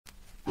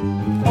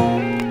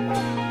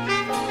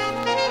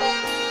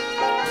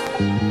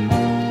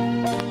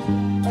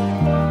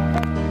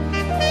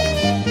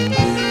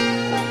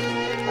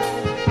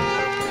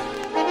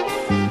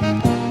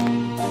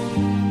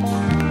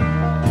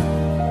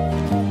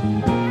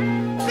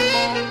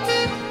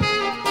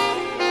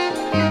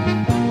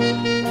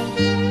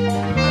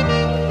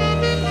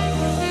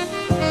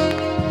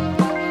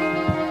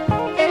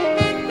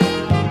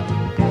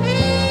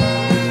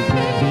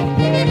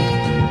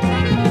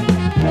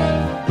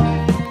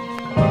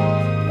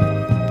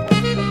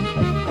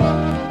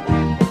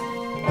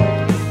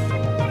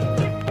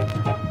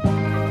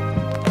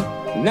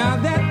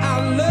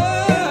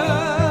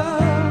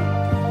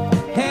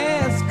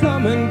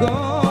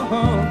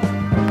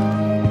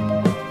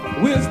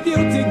we're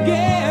still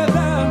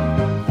together,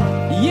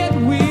 yet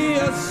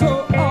we're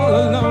so all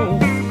alone.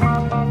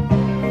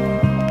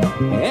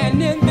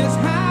 And in this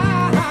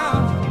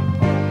house,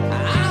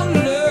 our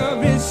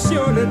love is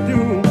sure to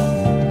do,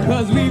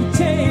 'cause we've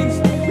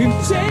changed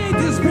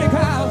this brick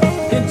house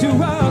into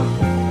a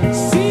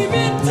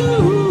cement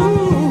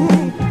tomb.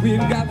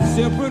 We've got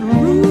separate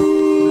rooms.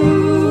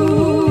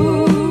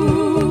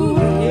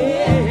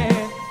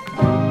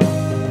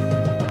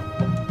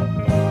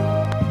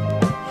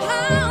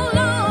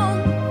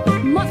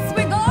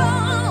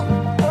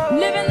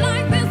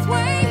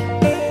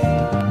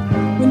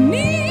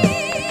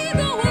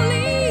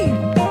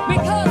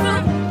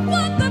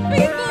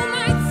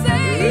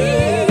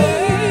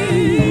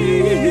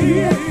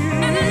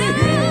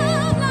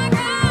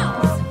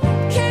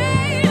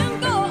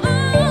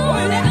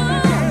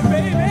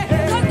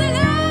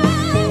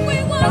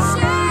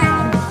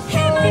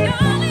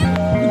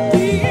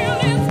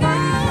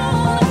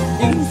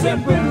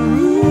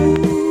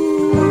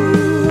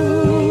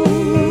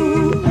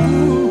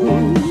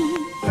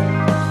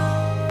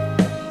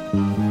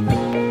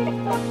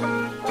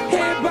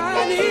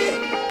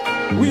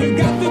 We've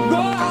got to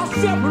go our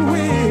separate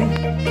ways.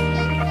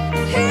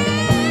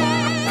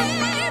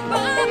 Hey,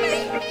 Bobby,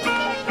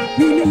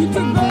 we need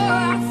to go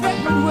our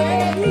separate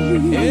ways.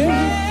 Hey,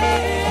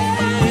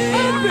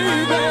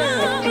 baby,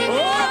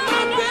 oh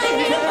my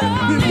baby,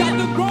 we've got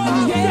to go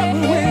our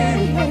separate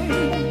ways.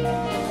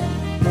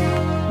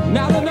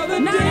 Not another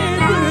day,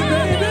 pretty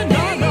baby,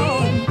 no.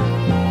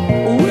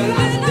 Will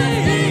I stay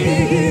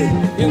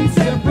in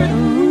separate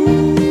rooms?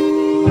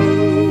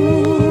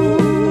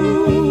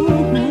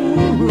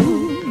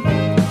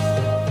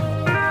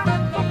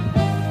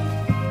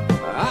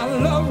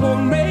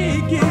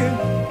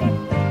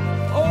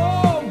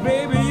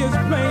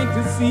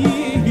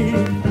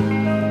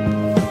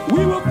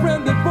 We were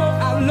friends before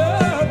I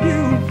loved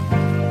you,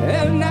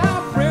 and now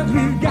friends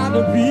we've got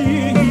to be.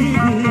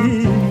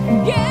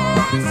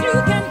 Yes, you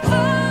can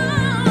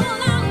call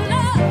our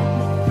love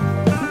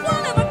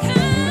one of a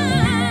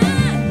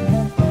kind.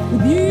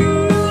 With you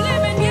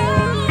living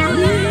your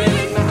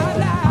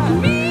life,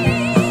 me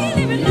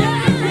living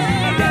mine,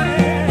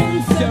 in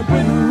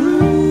separate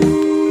rooms.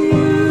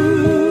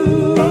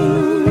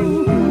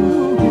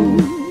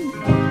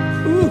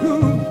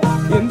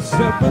 Ooh, in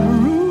separate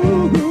rooms.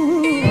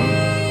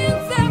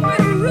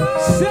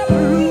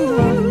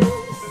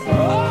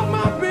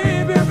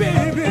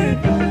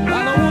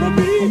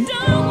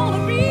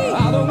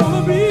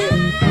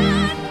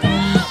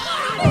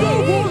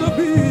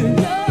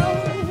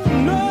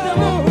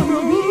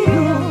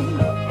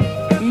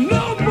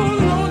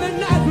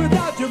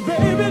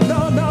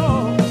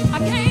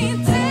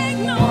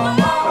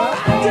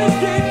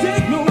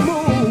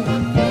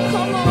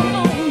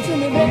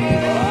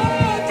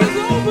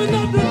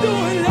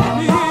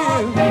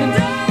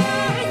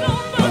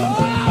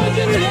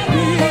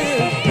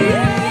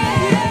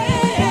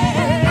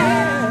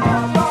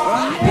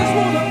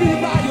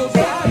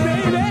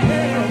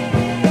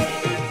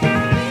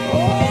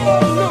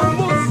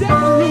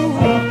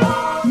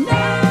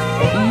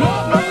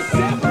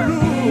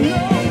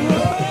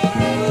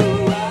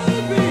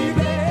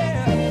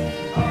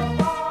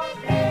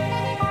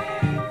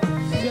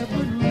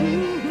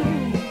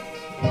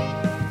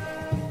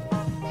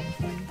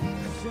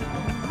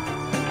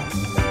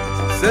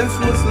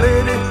 Senseless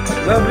lady,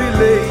 lovely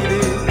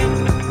lady,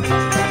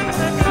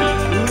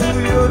 ooh,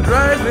 you're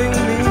driving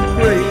me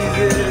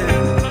crazy.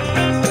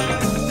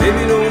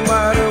 Baby, no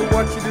matter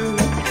what you do,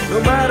 no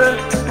matter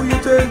who you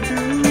turn to,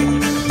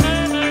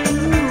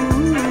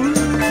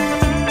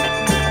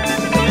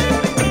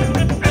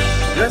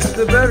 just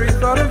the very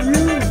thought of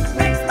you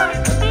makes my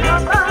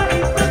body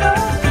quiver.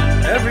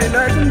 Every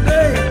night and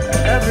day,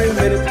 every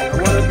minute, I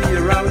wanna be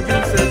around you.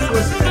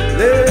 Senseless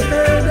lady,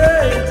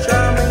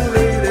 charming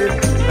lady,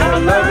 our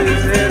love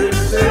is here to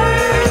stay.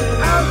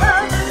 Our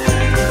love is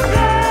here to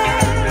stay.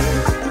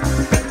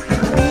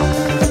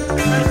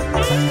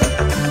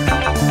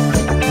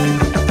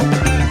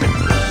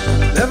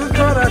 Never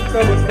thought I'd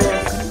come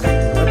across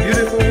a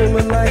beautiful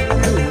woman like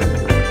you.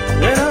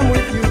 When I'm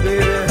with you,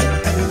 baby,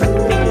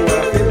 ooh,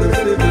 I feel as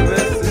if the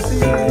best to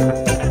see.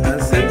 And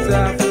since I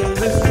feel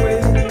this way,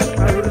 I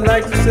would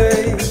like to say,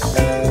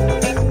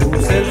 oh,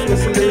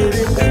 senseless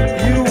lady,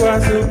 you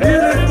are so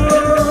beautiful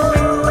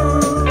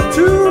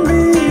to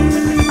me.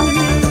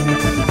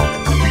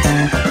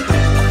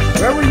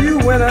 Where were you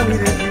when I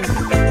needed you,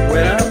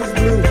 when I was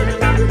blue?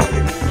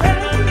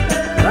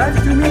 Life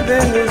to me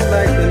then was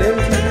like an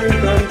empty dream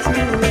come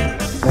true.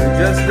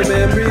 Just the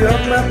memory of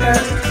my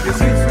past, your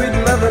sweet, sweet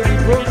love and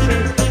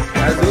devotion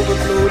has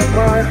overflowed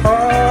my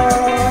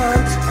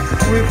heart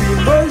with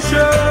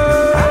emotion.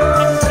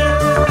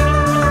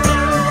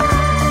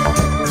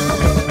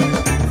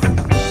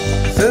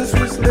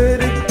 Senseless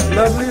lady,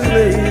 lovely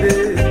lady,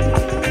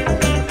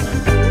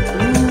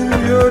 ooh,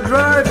 you're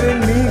driving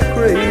me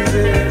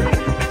crazy.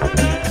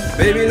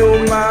 Baby, no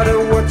matter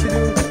what you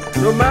do,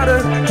 no matter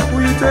who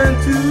you turn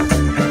to,